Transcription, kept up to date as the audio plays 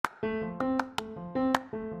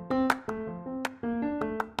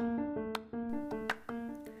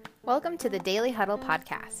Welcome to the Daily Huddle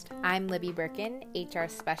podcast. I'm Libby Birkin, HR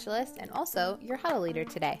specialist, and also your huddle leader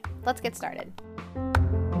today. Let's get started.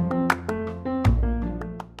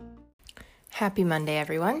 Happy Monday,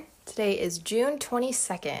 everyone. Today is June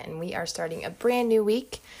 22nd, and we are starting a brand new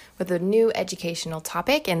week with a new educational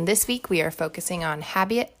topic, and this week we are focusing on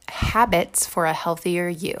habits for a healthier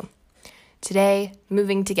you. Today,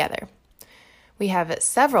 moving together. We have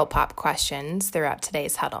several pop questions throughout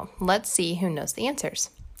today's huddle. Let's see who knows the answers.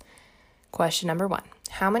 Question number 1.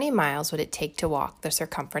 How many miles would it take to walk the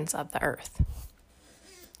circumference of the earth?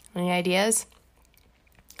 Any ideas?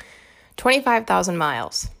 25,000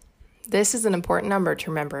 miles. This is an important number to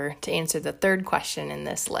remember to answer the third question in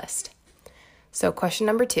this list. So question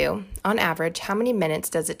number 2, on average, how many minutes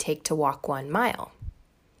does it take to walk 1 mile?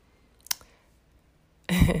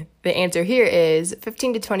 The answer here is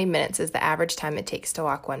 15 to 20 minutes is the average time it takes to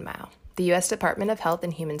walk 1 mile. The U.S. Department of Health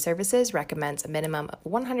and Human Services recommends a minimum of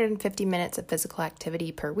 150 minutes of physical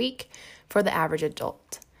activity per week for the average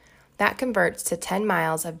adult. That converts to 10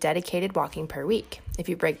 miles of dedicated walking per week. If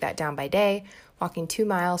you break that down by day, walking 2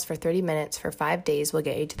 miles for 30 minutes for 5 days will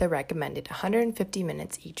get you to the recommended 150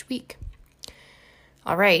 minutes each week.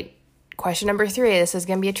 All right, question number 3. This is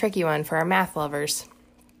going to be a tricky one for our math lovers.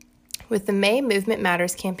 With the May Movement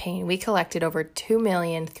Matters campaign, we collected over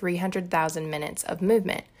 2,300,000 minutes of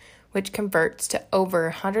movement, which converts to over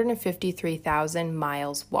 153,000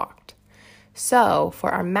 miles walked. So,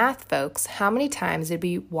 for our math folks, how many times did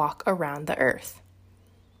we walk around the earth?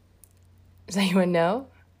 Does anyone know?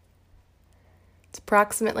 It's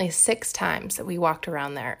approximately 6 times that we walked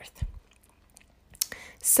around the earth.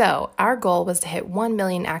 So, our goal was to hit 1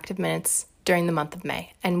 million active minutes during the month of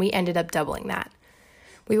May, and we ended up doubling that.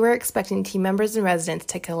 We were expecting team members and residents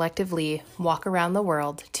to collectively walk around the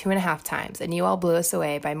world 2.5 times, and you all blew us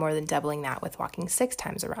away by more than doubling that with walking 6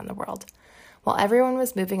 times around the world. While everyone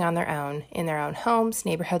was moving on their own, in their own homes,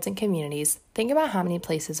 neighborhoods, and communities, think about how many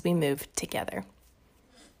places we moved together.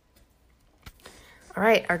 All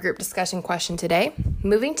right, our group discussion question today.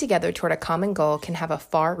 Moving together toward a common goal can have a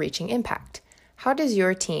far-reaching impact. How does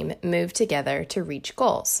your team move together to reach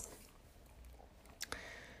goals?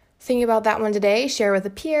 Think about that one today, share with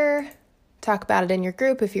a peer, talk about it in your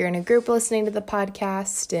group if you're in a group listening to the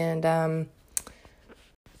podcast, and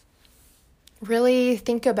really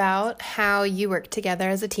think about how you work together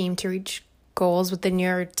as a team to reach goals within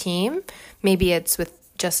your team. Maybe it's with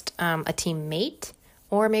just a teammate,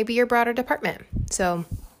 or maybe your broader department. So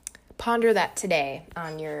ponder that today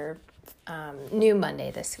on your new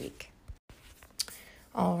Monday this week.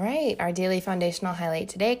 All right, our daily foundational highlight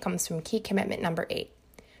today comes from key commitment number 8.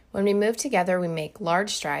 When we move together, we make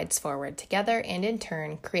large strides forward together and in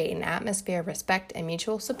turn create an atmosphere of respect and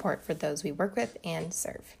mutual support for those we work with and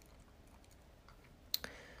serve.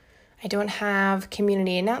 I don't have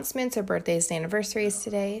community announcements or birthdays and anniversaries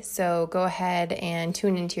today, so go ahead and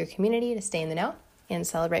tune into your community to stay in the know and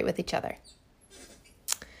celebrate with each other.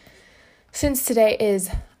 Since today is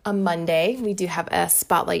a Monday, we do have a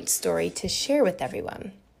spotlight story to share with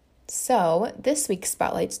everyone. So this week's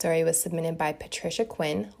spotlight story was submitted by Patricia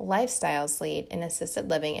Quinn, Lifestyles Lead in Assisted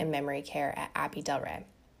Living and Memory Care at Abbey Del Rey.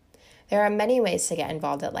 There are many ways to get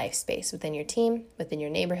involved at LifeSpace within your team, within your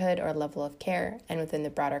neighborhood or level of care, and within the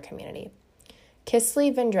broader community. Kisley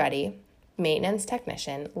Vendretti, maintenance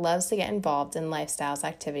technician, loves to get involved in lifestyles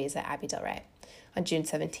activities at Abbey Del Rey. On June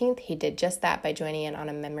 17th, he did just that by joining in on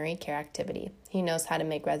a memory care activity. He knows how to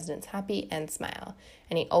make residents happy and smile,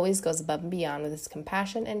 and he always goes above and beyond with his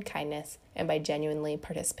compassion and kindness and by genuinely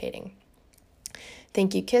participating.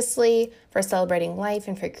 Thank you, Kisley, for celebrating life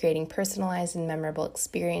and for creating personalized and memorable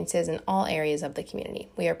experiences in all areas of the community.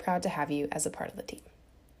 We are proud to have you as a part of the team.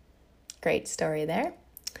 Great story there.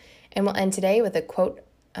 And we'll end today with a quote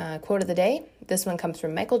of the day. This one comes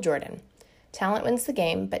from Michael Jordan. Talent wins the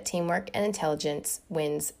game, but teamwork and intelligence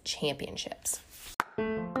wins championships.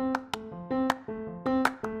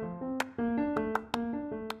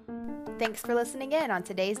 Thanks for listening in on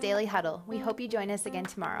today's Daily Huddle. We hope you join us again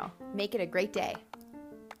tomorrow. Make it a great day.